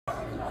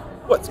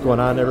What's going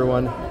on,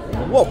 everyone?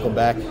 Welcome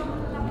back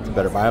to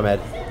Better Biomed.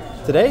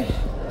 Today,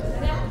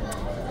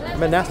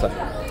 I'm at NASA,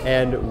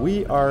 and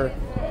we are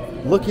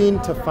looking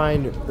to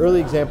find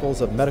early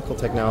examples of medical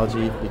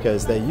technology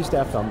because they used to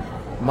have to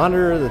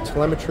monitor the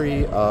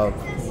telemetry of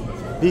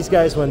these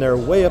guys when they're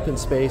way up in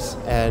space,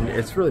 and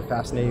it's really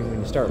fascinating when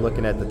you start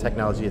looking at the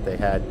technology that they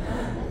had.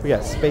 We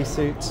got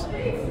spacesuits,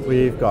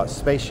 we've got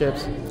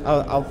spaceships.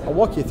 I'll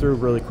walk you through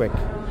really quick.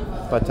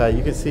 But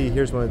you can see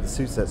here's one of the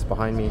suits that's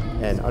behind me,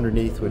 and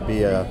underneath would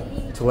be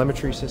a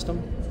telemetry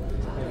system.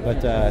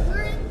 But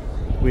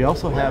we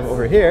also have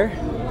over here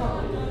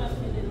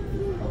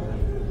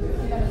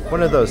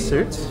one of those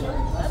suits.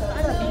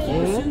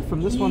 And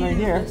from this one right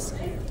here,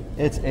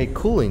 it's a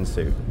cooling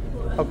suit.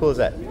 How cool is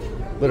that?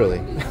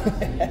 Literally.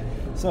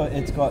 So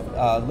it's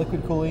got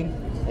liquid cooling,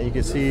 and you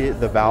can see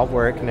the valve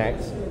where it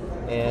connects,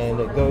 and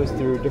it goes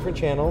through different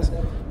channels,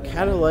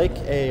 kind of like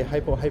a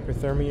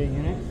hypothermia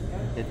unit.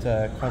 It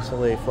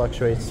constantly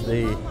fluctuates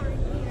the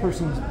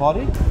person's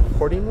body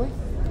accordingly.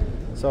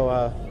 So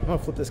I'm going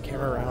to flip this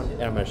camera around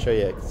and I'm going to show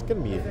you. It's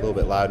going to be a little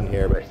bit loud in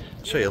here, but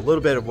I'll show you a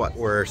little bit of what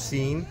we're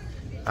seeing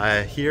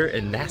here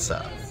in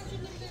NASA.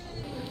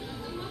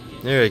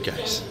 There you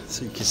guys.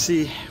 So you can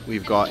see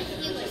we've got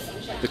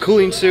the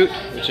cooling suit,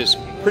 which is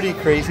pretty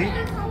crazy.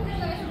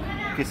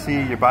 You can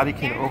see your body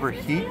can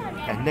overheat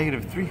at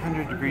negative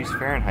 300 degrees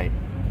Fahrenheit.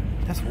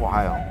 That's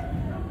wild.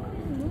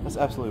 That's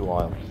absolutely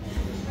wild.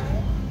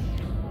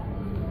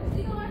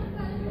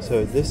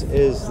 So this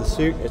is the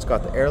suit. It's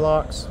got the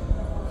airlocks.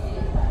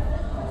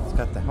 It's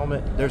got the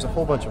helmet. There's a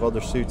whole bunch of other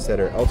suits that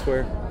are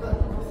elsewhere.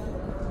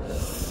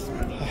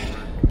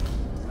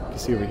 You can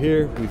see over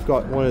here, we've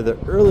got one of the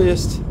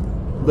earliest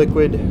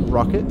liquid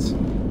rockets,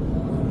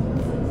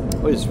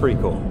 which is pretty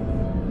cool.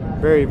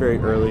 Very, very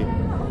early.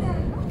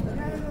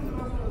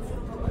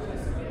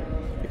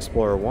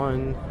 Explorer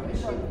 1.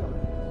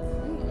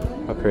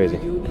 How crazy.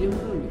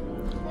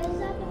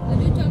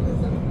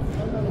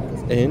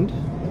 And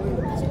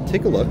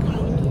take a look.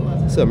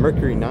 It's a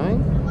Mercury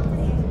 9,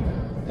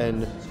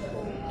 and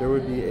there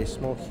would be a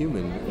small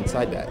human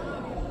inside that.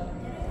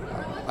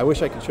 I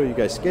wish I could show you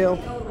guys scale.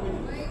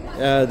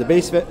 The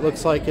base of it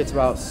looks like it's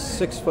about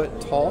 6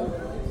 foot tall.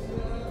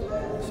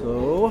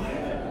 So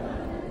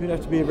you'd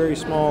have to be a very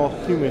small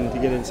human to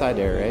get inside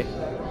there, right?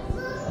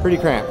 Pretty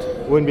cramped.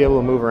 Wouldn't be able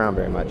to move around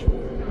very much.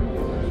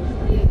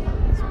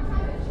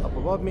 Up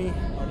above me,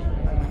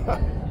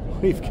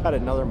 we've got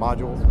another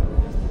module.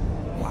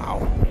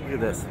 Wow, look at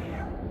this.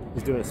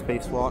 He's doing a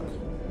spacewalk.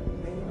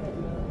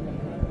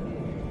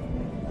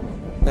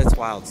 That's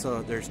wild.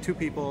 So there's two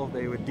people.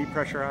 They would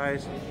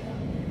depressurize,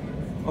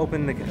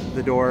 open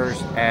the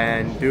doors,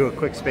 and do a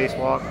quick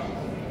spacewalk.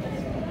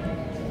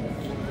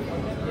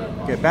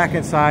 Get back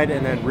inside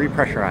and then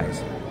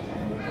repressurize.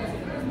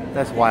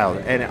 That's wild.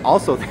 And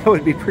also that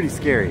would be pretty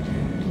scary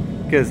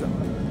because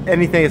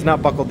anything is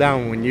not buckled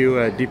down when you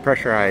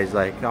depressurize.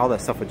 Like all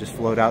that stuff would just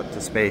float out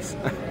to space.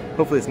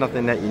 Hopefully it's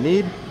nothing that you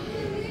need.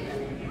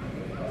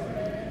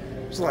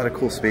 There's a lot of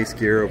cool space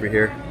gear over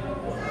here.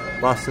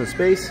 Lost in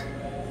Space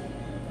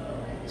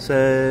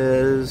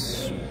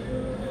says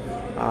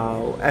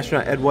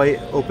astronaut Ed White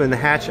opened the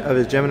hatch of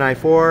his Gemini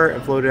 4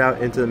 and floated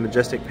out into the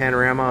majestic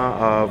panorama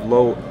of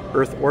low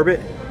Earth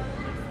orbit.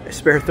 A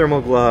spare thermal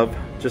glove,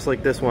 just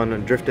like this one,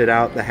 and drifted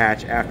out the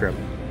hatch after him.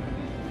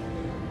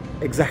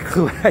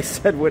 Exactly what I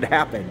said would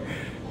happen.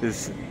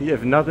 Is you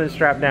have nothing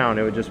strapped down,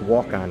 it would just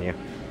walk on you.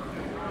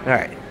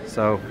 Alright,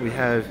 so we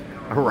have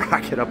a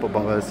rocket up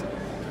above us.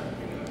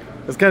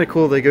 It's kind of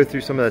cool. They go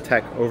through some of the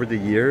tech over the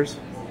years.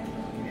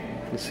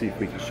 Let's see if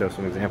we can show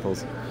some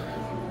examples.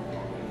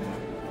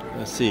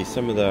 Let's see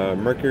some of the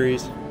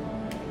Mercuries.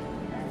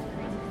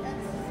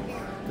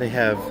 They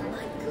have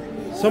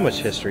so much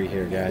history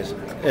here, guys.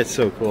 It's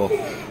so cool.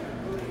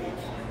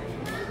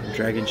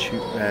 Dragon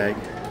chute bag.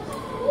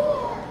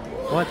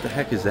 What the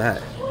heck is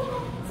that?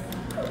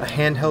 A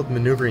handheld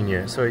maneuvering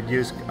unit. So it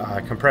used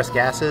compressed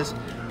gases.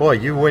 Boy,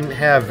 you wouldn't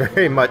have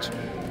very much.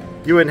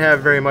 You wouldn't have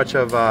very much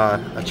of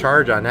a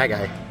charge on that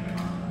guy.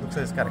 Looks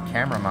like it's got a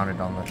camera mounted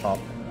on the top.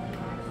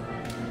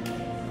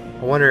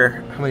 I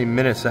wonder how many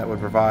minutes that would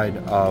provide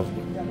of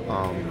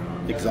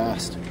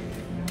exhaust.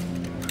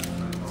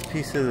 It's a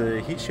piece of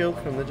the heat shield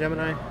from the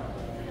Gemini.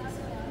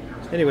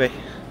 Anyway,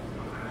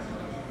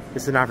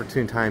 it's an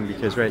opportune time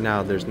because right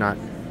now there's not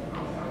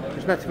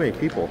too many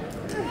people.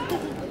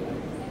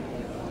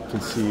 You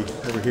can see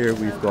over here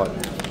we've got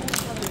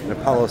an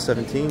Apollo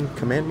 17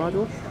 command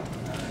module.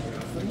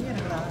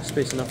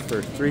 Space enough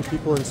for 3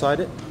 people inside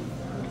it.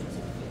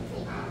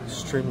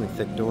 Extremely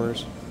thick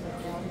doors.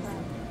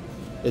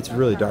 It's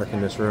really dark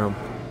in this room.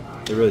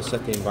 They really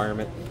set the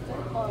environment.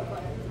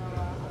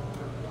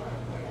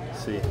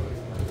 Let's see,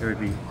 there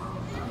would be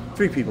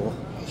 3 people,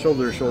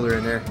 shoulder to shoulder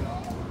in there.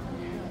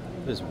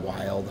 It is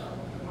wild.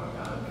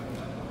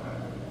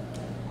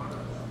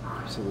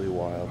 Absolutely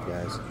wild,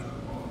 guys.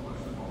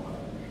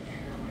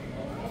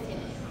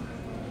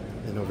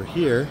 And over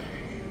here,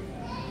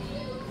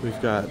 we've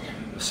got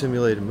a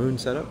simulated moon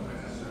setup.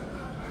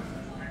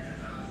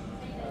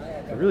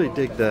 A really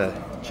dig the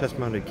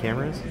chest-mounted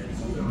cameras.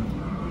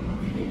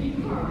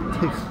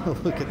 Take a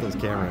look at those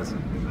cameras.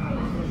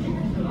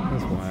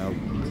 That's wild.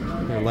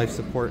 Their life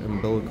support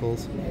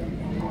umbilicals.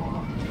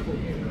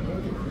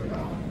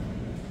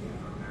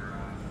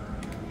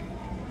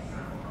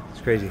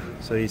 It's crazy.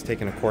 So he's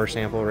taking a core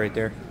sample right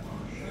there.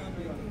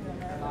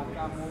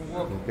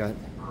 We've got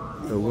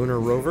the lunar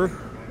rover.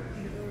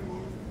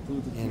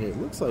 And it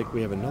looks like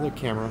we have another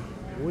camera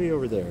way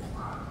over there.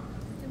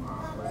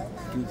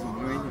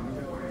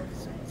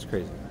 It's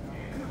crazy.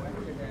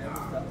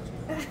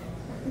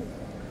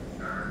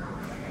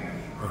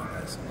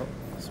 Oh,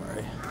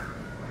 sorry.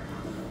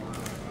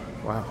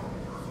 Wow.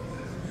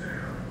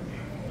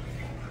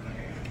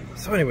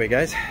 So anyway,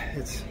 guys,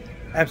 it's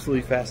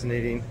absolutely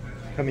fascinating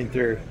coming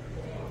through,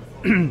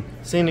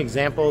 seeing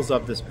examples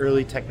of this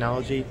early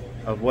technology,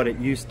 of what it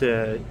used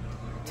to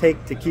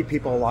take to keep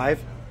people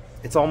alive.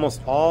 It's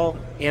almost all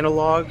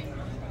analog,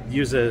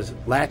 uses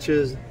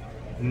latches,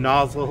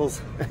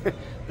 nozzles.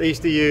 They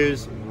used to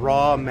use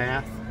raw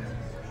math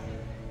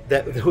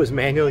that was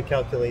manually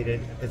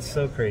calculated. It's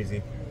so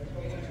crazy.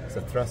 It's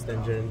a thrust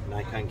engine,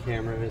 Nikon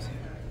cameras.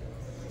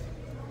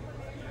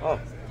 Oh,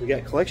 we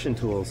got collection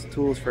tools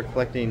for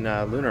collecting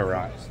lunar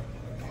rocks.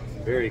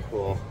 Very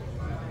cool.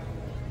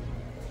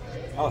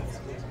 Oh,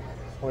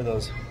 one of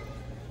those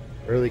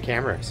early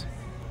cameras.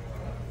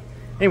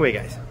 Anyway,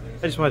 guys,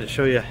 I just wanted to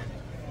show you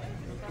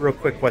real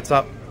quick what's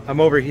up. I'm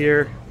over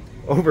here,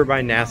 over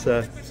by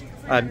NASA.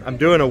 I'm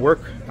doing a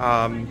work,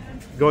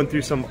 going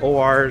through some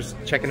ORs,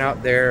 checking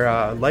out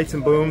their lights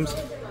and booms.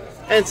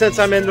 And since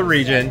I'm in the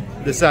region,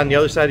 this is on the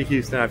other side of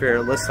Houston, I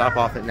figured let's stop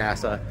off at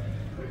NASA.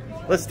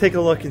 Let's take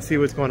a look and see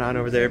what's going on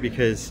over there,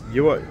 because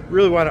you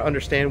really want to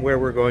understand where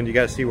we're going. You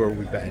got to see where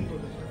we've been.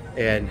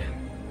 And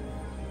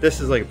this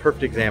is like a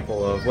perfect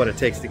example of what it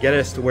takes to get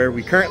us to where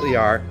we currently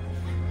are.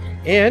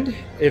 And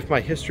if my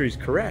history is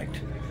correct,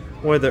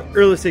 one of the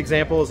earliest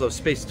examples of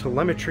space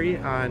telemetry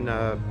on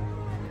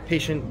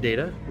patient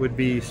data would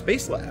be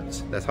Space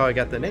Labs. That's how I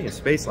got the name,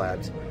 Space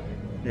Labs.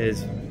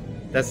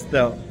 That's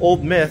the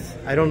old myth.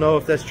 I don't know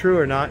if that's true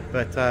or not,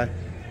 but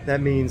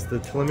that means the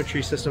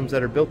telemetry systems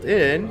that are built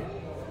in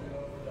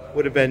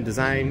would have been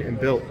designed and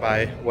built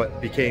by what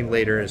became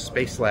later as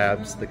Space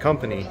Labs, the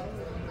company.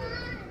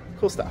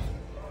 Cool stuff.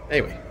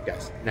 Anyway,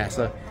 guys,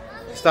 NASA,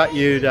 just thought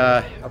you'd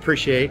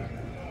appreciate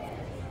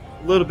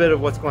a little bit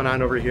of what's going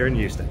on over here in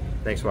Houston.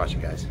 Thanks for watching,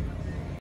 guys.